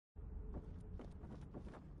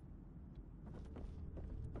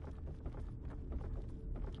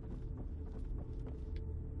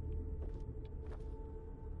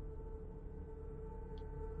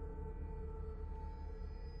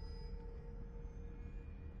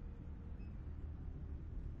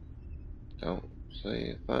Don't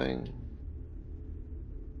say a thing.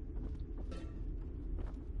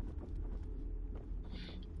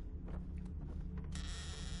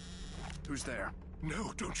 Who's there?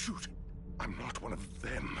 No, don't shoot. I'm not one of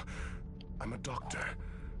them. I'm a doctor.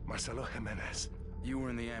 Marcelo Jimenez. You were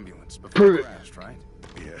in the ambulance before Prove it it. crashed, right?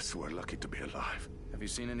 Yes, we're lucky to be alive. Have you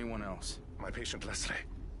seen anyone else? My patient Leslie.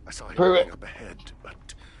 I saw him Prove running it. up ahead,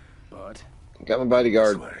 but But Got my this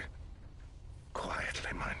bodyguard. way.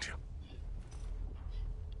 Quietly, mind you.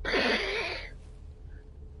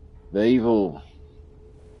 The evil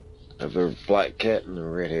of the black cat and the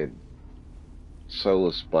redhead.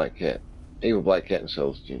 Soulless black cat. Evil black cat and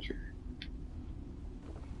soulless ginger.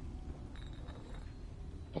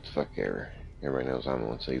 What the fuck ever. Everybody knows I'm the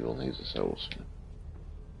one that's evil and he's a soulless one.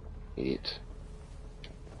 Idiot.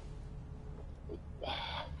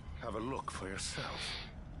 Have a look for yourself.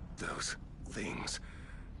 Those things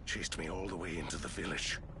chased me all the way into the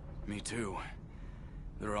village. me too.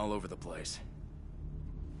 They're all over the place.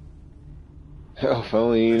 Oh, if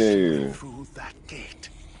only you Let's knew. get through that gate.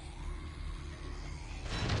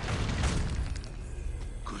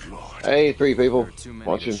 Good Lord. Hey, 3 people There are too many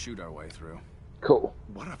watching. to shoot our way through. Cool.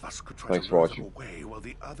 One of us could try Thanks to for lure watching. them away while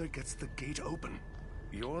the other gets the gate open.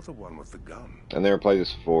 You're the one with the gun. I never played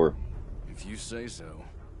this before, If you say so.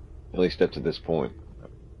 at least up to this point.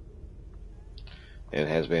 And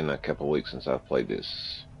it has been a couple of weeks since I've played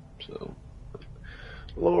this, so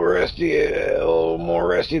a little rusty, a little more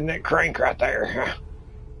rusty than that crank right there.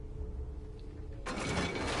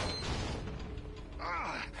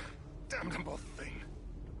 Ah! Damn them both thing.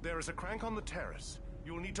 There is a crank on the terrace.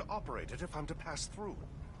 You'll need to operate it if I'm to pass through.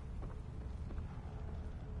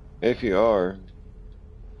 If you are,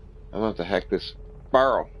 I'm gonna have to hack this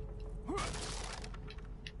barrel.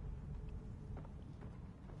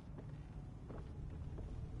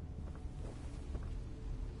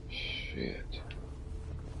 Shit.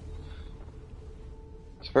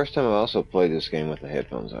 It's the first time I've also played this game with the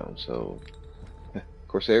headphones on, so of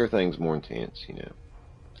course everything's more intense, you know.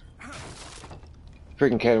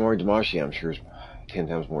 Freaking Katamari Damacy, I'm sure, is 10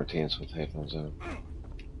 times more intense with the headphones on.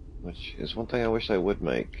 Which is one thing I wish they would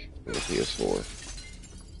make for the PS4.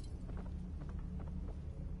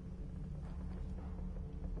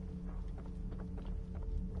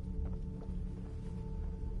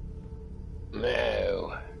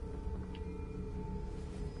 No.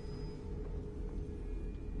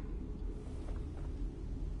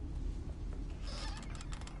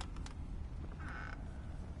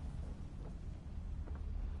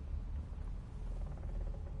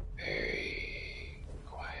 Very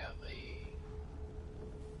quietly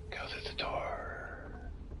go to the door.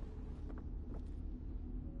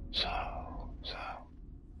 So. I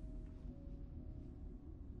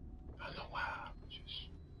don't know why.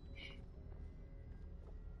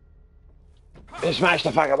 Just smash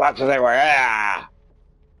the fucking boxes everywhere. Ah!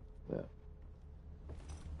 Yeah.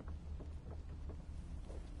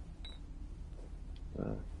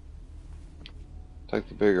 Take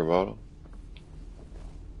the bigger bottle.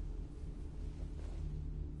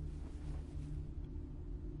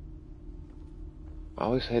 I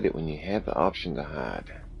always hate it when you have the option to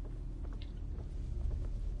hide.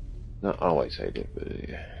 Not always hate it,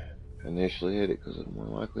 but initially hate it because it more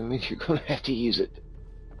likely means you're going to have to use it.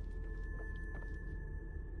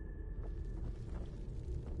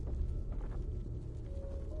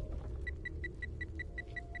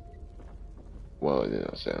 Well, it did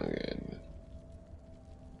not sound good.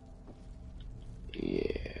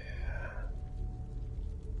 Yeah.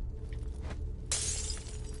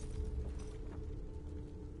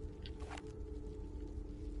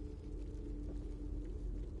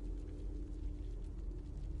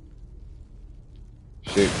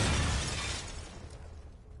 Shoot.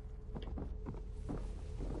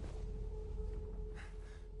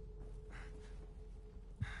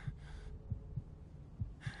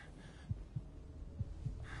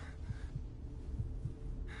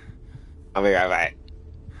 I'll be right back.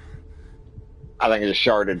 I think it just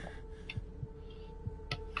sharded.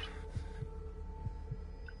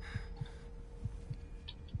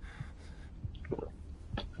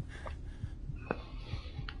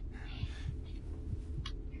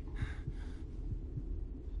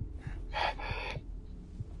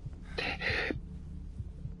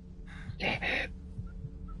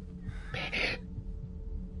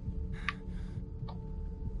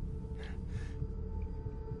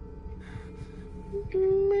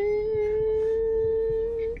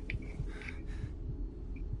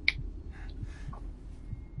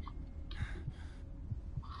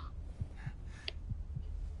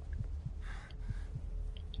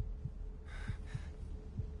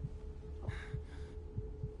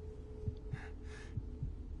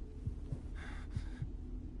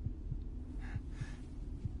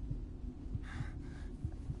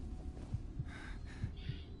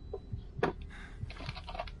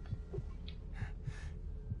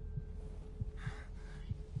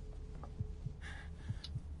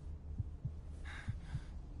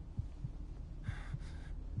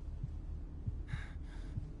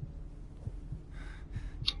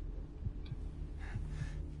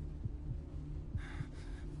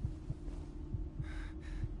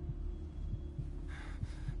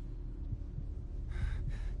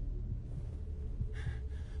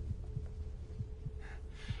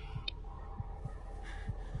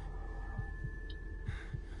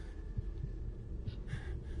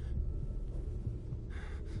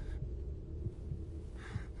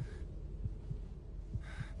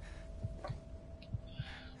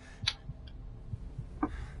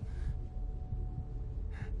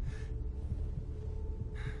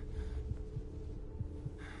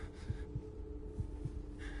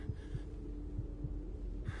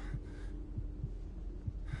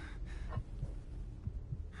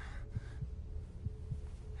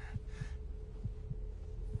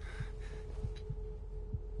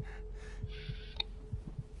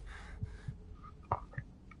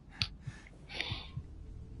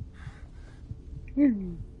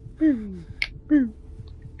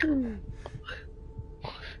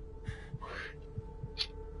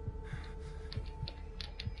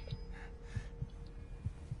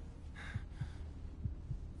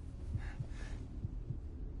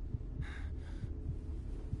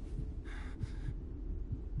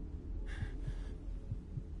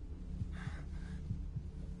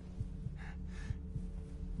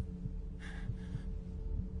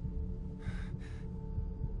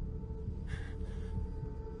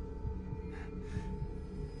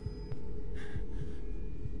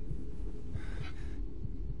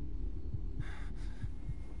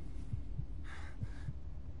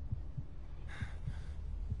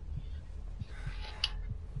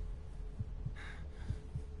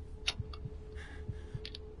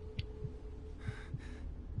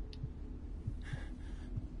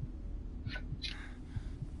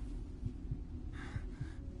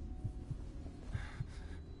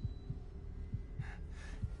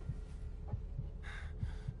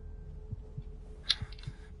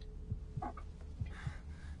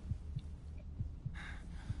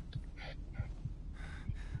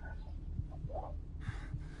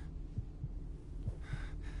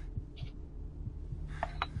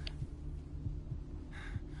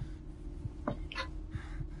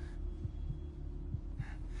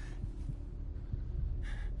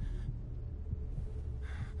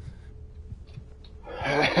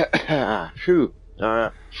 Phew.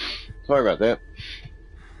 Alright. Sorry about that.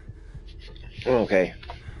 Okay.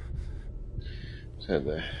 Just had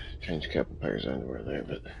to change a couple pairs of underwear there,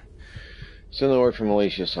 but still no word from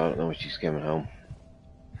Alicia, so I don't know when she's coming home.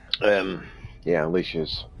 Yeah, Leash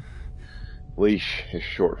is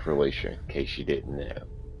short for Alicia, in case you didn't know.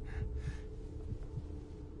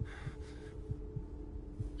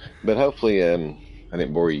 But hopefully, I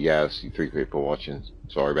didn't bore you guys, you 3 people watching.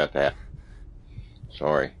 Sorry about that.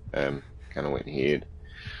 Sorry. Kind of went ahead.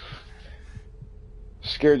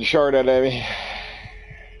 Scared the shart out of me.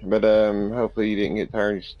 But, hopefully you didn't get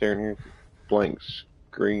tired of staring here at the blank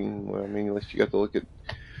screen. Well, I mean, at least you got to look at,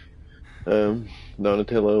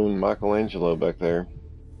 Donatello and Michelangelo back there.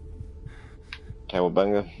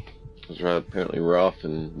 Cowabunga was right, apparently Ralph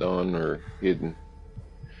and Don are hidden.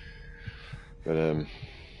 But,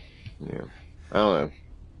 yeah. I don't know.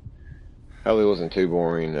 Hopefully it wasn't too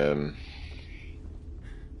boring.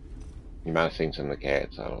 You might have seen some of the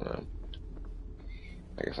cats, I don't know.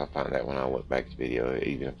 I guess I'll find out when I look back at the video.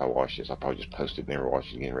 Even if I watch this, I'll probably just post it and never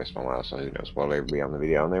watch it again the rest of my life, so who knows what'll ever be on the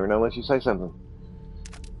video. I'll never know unless you say something.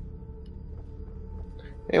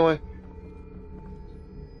 Anyway.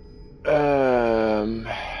 I'm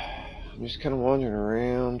just kind of wandering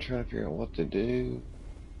around, trying to figure out what to do.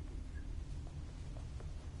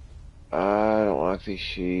 I don't like these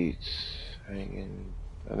sheets hanging.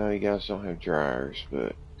 I know you guys don't have dryers,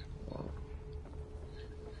 but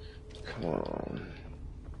come on.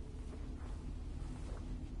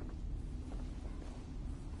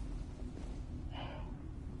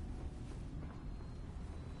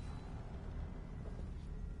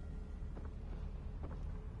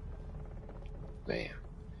 Man.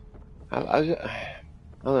 I don't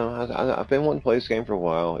know. I've been wanting to play this game for a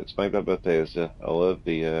while. It's made by Bethesda. I love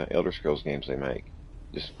the Elder Scrolls games they make.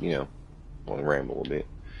 Just, want to ramble a bit.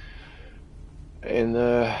 And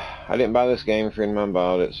I didn't buy this game. A friend of mine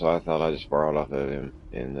bought it, so I thought I'd just borrow it off of him.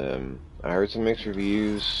 And I heard some mixed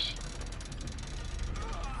reviews.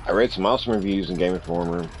 I read some awesome reviews in Game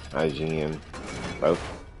Informer, IGN. Both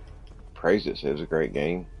praised it, said it was a great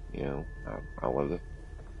game. I love it.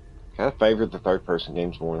 Kind of favored the third-person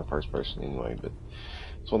games more than the first-person anyway, but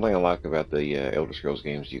it's one thing I like about the Elder Scrolls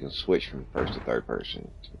games. You can switch from first to third-person.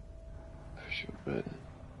 Push a button.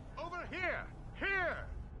 Over here! Here!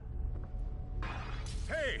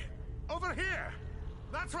 Hey! Over here!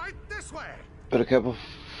 That's right, this way! But a couple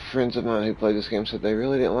friends of mine who played this game said they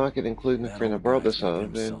really didn't like it, including the friend I brought this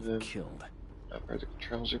on. And I've heard the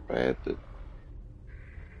controls are bad, but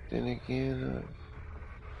then again...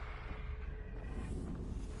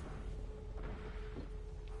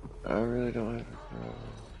 I really don't have a problem.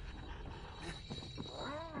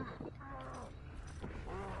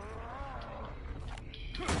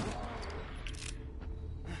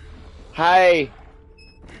 Hey!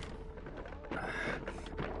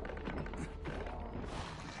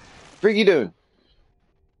 What are you doing?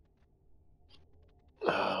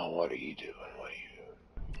 Oh, what are you doing? What are you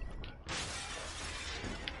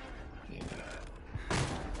doing? Yeah.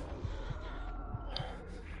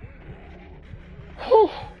 Whew.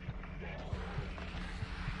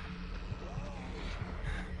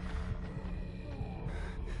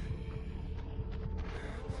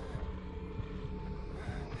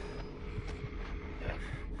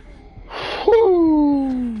 Whew.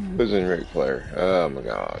 losing Ric Flair. Oh my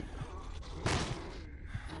god.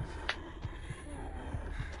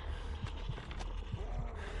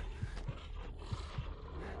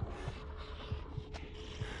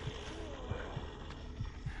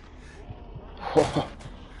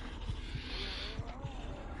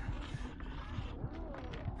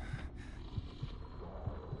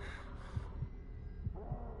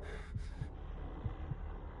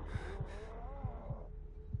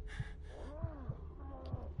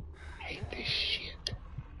 Hate this shit.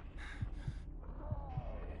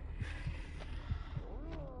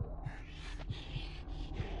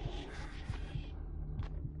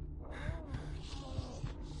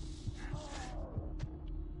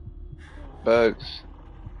 Bugs.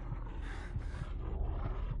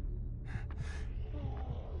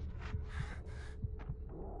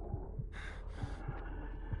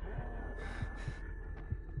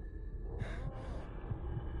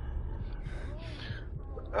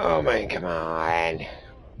 Oh man, come on.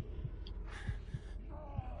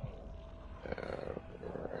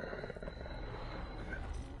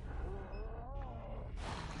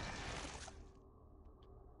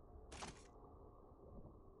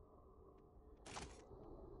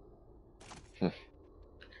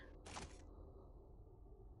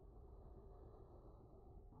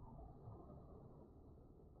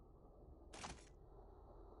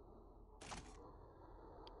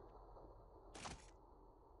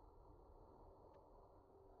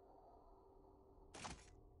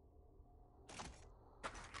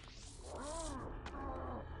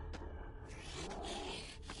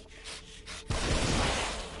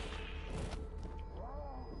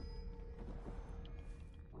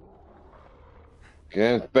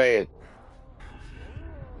 Get in bed.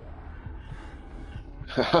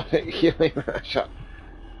 I didn't kill him.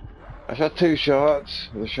 I shot 2 shots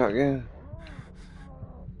with a shotgun.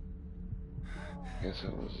 Guess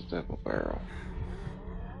that was a double barrel.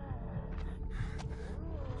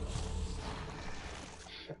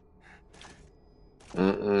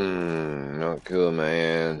 Not cool,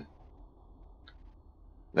 man.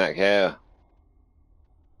 Not cow.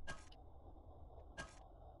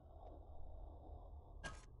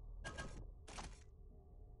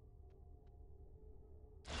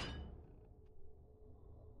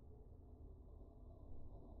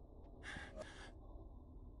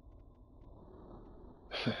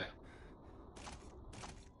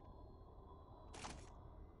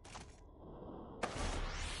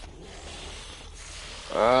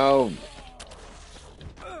 Oh.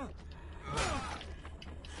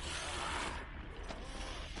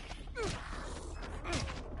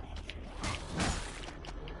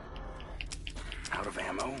 Out of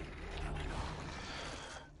ammo?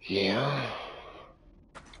 Yeah.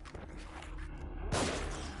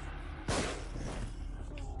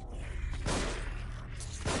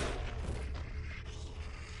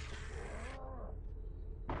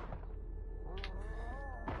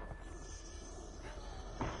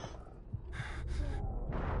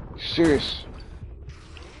 Serious.